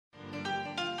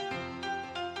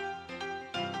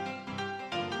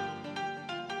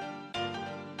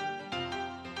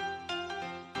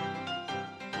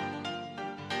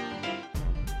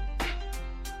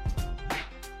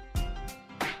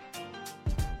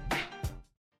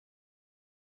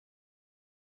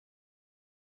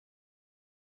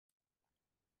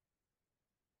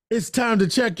It's time to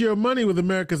check your money with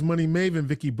America's Money Maven,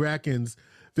 Vicki Brackens.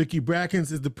 Vicki Brackens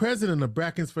is the president of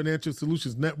Brackens Financial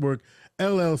Solutions Network,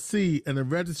 LLC, and a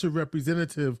registered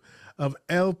representative of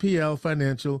LPL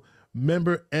Financial,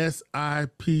 member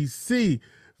SIPC.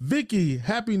 Vicki,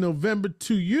 happy November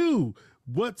to you.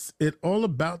 What's it all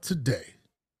about today?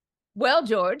 Well,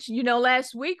 George,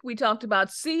 last week we talked about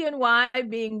CNY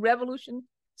being Revolution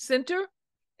Center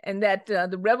and that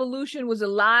the revolution was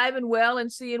alive and well in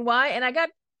CNY. And I got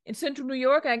in Central New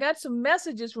York, I got some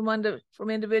messages from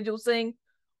individuals saying,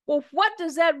 well, what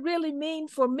does that really mean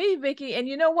for me, Vicki? And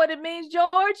you know what it means,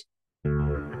 George?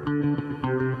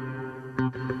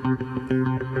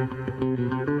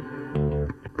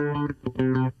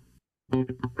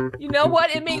 You know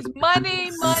what? It means money,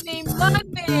 money,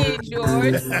 money,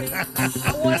 George. I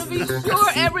want to be sure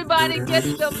everybody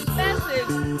gets the message.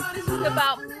 This is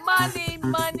about money,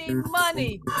 money,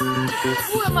 money.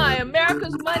 Who am I?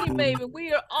 America's Money Maven.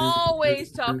 We are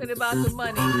always talking about the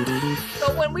money.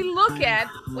 So when we look at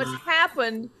what's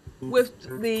happened with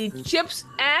the CHIPS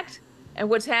Act and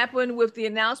what's happened with the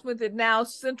announcement that now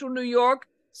Central New York,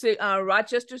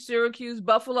 Rochester, Syracuse,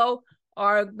 Buffalo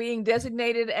are being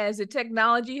designated as a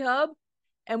technology hub,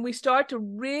 and we start to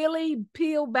really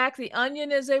peel back the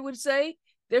onion, as they would say,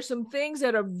 there's some things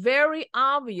that are very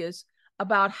obvious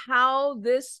about how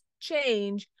this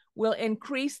change will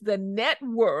increase the net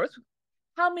worth.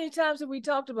 How many times have we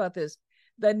talked about this?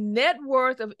 The net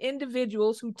worth of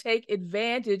individuals who take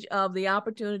advantage of the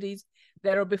opportunities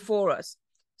that are before us.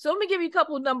 So let me give you a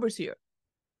couple of numbers here.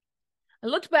 I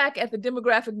looked back at the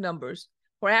demographic numbers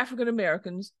for African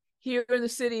Americans here in the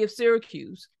city of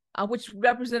Syracuse, which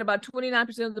represent about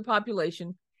 29% of the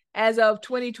population as of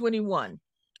 2021.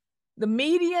 The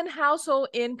median household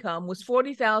income was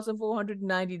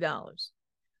 $40,490.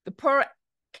 The per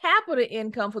capita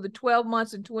income for the 12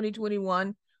 months in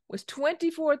 2021 was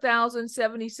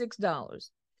 $24,076.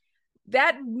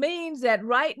 That means that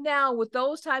right now, with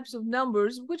those types of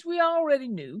numbers, which we already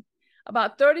knew,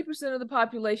 about 30% of the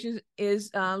population is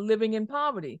living in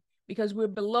poverty, because we're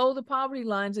below the poverty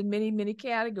lines in many, many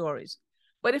categories.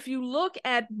 But if you look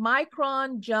at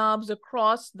micron jobs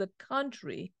across the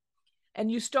country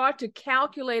and you start to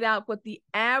calculate out what the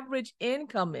average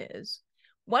income is,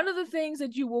 one of the things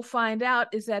that you will find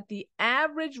out is that the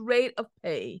average rate of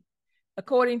pay,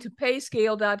 according to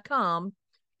payscale.com,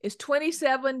 is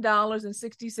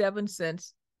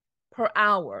 $27.67 per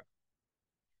hour.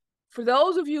 For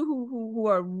those of you who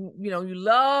are, you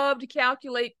love to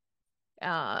calculate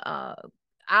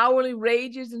hourly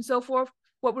wages and so forth,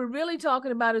 what we're really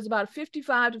talking about is about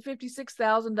 $55,000 to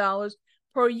 $56,000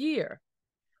 per year.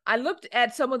 I looked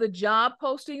at some of the job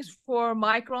postings for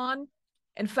Micron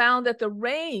and found that the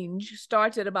range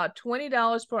starts at about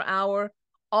 $20 per hour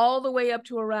all the way up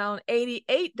to around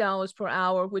 $88 per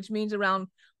hour, which means around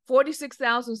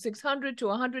 $46,600 to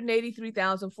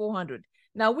 $183,400.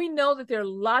 Now, we know that there are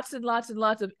lots and lots and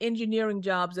lots of engineering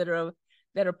jobs that are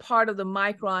part of the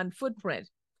Micron footprint.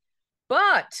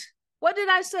 But what did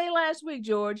I say last week,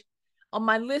 George, on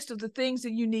my list of the things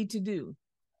that you need to do?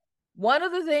 One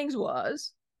of the things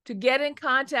was to get in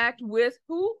contact with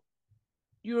who?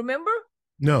 You remember?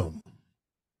 No.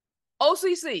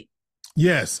 OCC.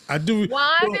 Yes, I do.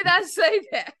 Why did I say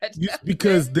that?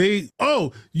 Because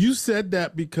you said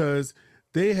that because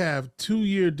they have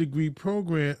 2-year degree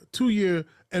program, 2-year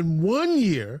and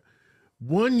 1-year,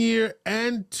 1-year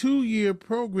and 2-year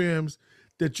programs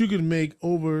that you can make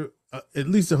over at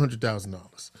least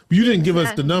 $100,000. You didn't give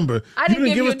us the number. I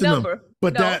didn't give us the number.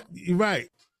 But no. You're right.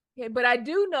 Okay, but I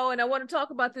do know, and I want to talk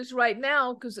about this right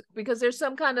now because there's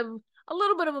some kind of a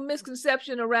little bit of a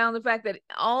misconception around the fact that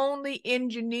only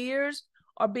engineers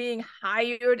are being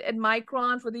hired at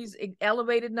Micron for these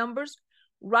elevated numbers.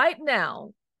 Right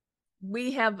now,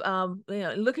 we have,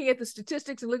 looking at the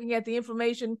statistics and looking at the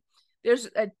information, there's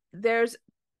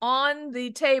on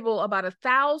the table about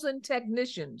 1,000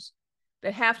 technicians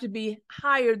that have to be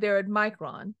hired there at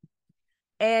Micron.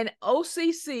 And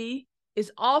OCC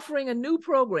is offering a new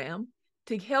program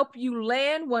to help you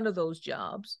land one of those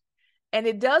jobs. And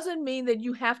it doesn't mean that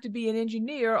you have to be an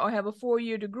engineer or have a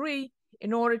 4-year degree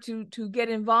in order to get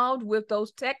involved with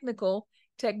those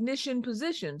technician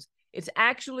positions. It's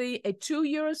actually a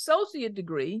 2-year associate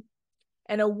degree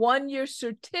and a 1-year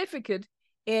certificate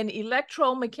in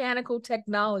electromechanical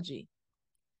technology.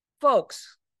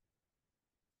 Folks,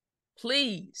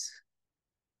 please,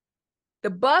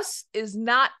 the bus is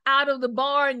not out of the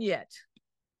barn yet.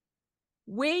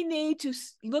 We need to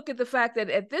look at the fact that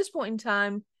at this point in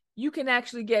time, you can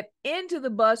actually get into the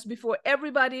bus before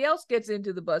everybody else gets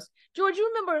into the bus. George,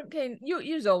 you remember,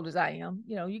 you're as old as I am.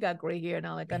 You know, you got gray hair and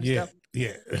all that kind of stuff.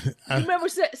 Yeah. You remember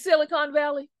Silicon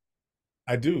Valley?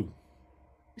 I do.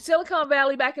 Silicon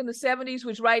Valley back in the 70s,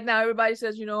 which right now everybody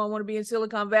says, you know, I want to be in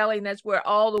Silicon Valley, and that's where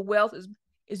all the wealth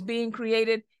is being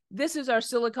created. This is our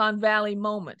Silicon Valley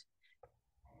moment.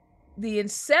 The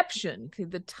inception,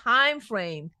 the time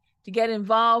frame to get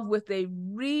involved with a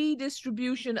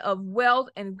redistribution of wealth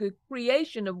and the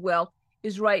creation of wealth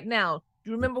is right now. Do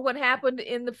you remember what happened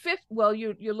in the 50s? Well,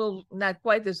 you're a little, not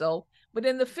quite this old, but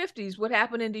in the 50s, what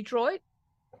happened in Detroit?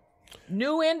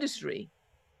 New industry,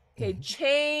 okay,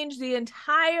 changed the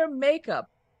entire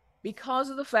makeup because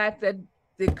of the fact that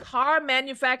the car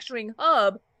manufacturing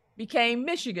hub became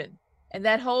Michigan and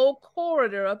that whole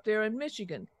corridor up there in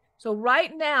Michigan. So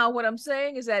right now, what I'm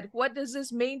saying is that what does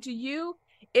this mean to you?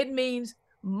 It means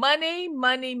money,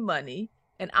 money, money,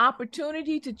 an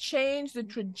opportunity to change the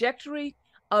trajectory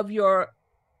of your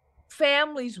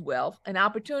family's wealth, an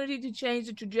opportunity to change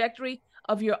the trajectory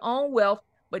of your own wealth,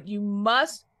 but you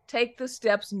must take the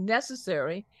steps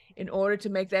necessary in order to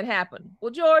make that happen.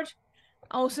 Well, George,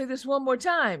 I'll say this one more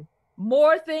time.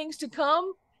 More things to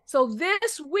come. So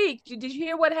this week, did you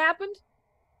hear what happened?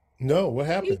 No, what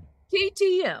happened?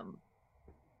 TTM,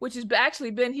 which has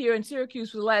actually been here in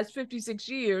Syracuse for the last 56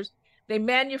 years. They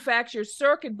manufacture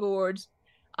circuit boards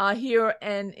here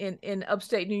in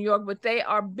upstate New York, but they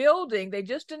are building, they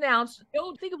just announced, I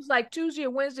think it was like Tuesday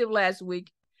or Wednesday of last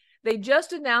week, they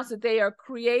just announced that they are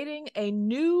creating a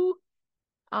new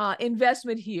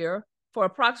investment here for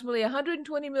approximately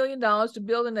 $120 million to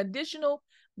build an additional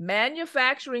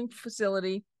manufacturing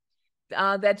facility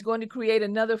that's going to create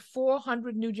another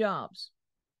 400 new jobs.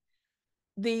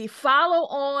 The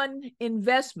follow-on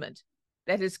investment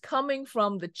that is coming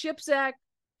from the CHIPS Act,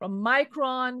 from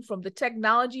Micron, from the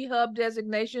Technology Hub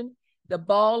designation, the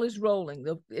ball is rolling.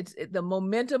 The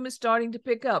momentum is starting to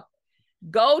pick up.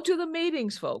 Go to the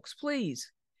meetings, folks, please.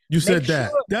 You said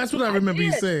that. That's what I remember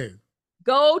you saying.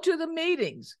 Go to the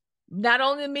meetings, not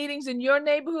only the meetings in your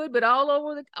neighborhood, but all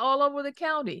over the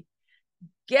county.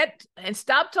 Get and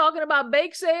stop talking about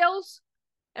bake sales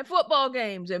and football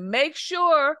games, and make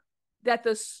sure that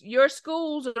your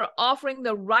schools are offering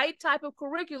the right type of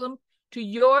curriculum to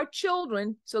your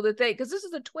children so that because this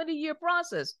is a 20-year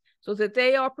process, so that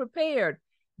they are prepared.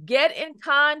 Get in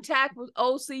contact with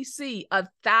OCC.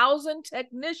 1,000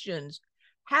 technicians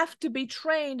have to be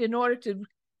trained in order to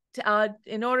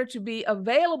be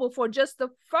available for just the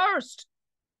first.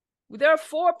 There are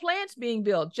 4 plants being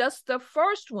built. Just the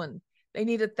first one, they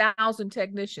need 1,000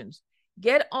 technicians.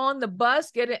 Get on the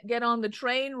bus, get on the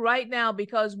train right now,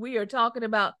 because we are talking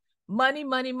about money,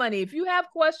 money, money. If you have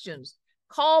questions,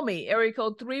 call me, area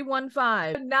code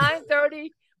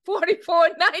 315-930-4499. Almost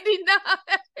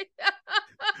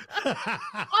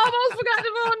forgot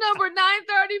the phone number,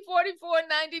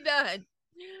 930-4499.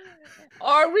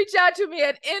 Or reach out to me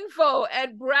at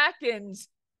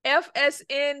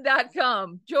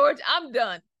info@brackensfsn.com. George, I'm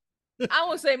done. I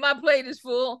want to say my plate is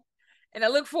full. And I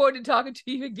look forward to talking to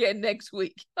you again next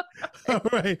week. All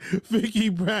right. Vicki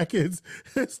Brackens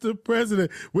is the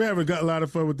president. We're having got a lot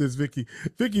of fun with this, Vicki.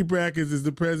 Vicki Brackens is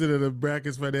the president of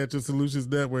Brackens Financial Solutions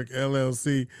Network,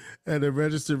 LLC, and a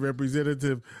registered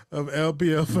representative of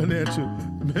LPL Financial,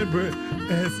 member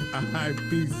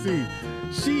SIPC.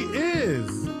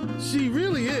 She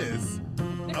really is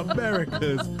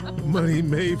America's Money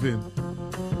Maven.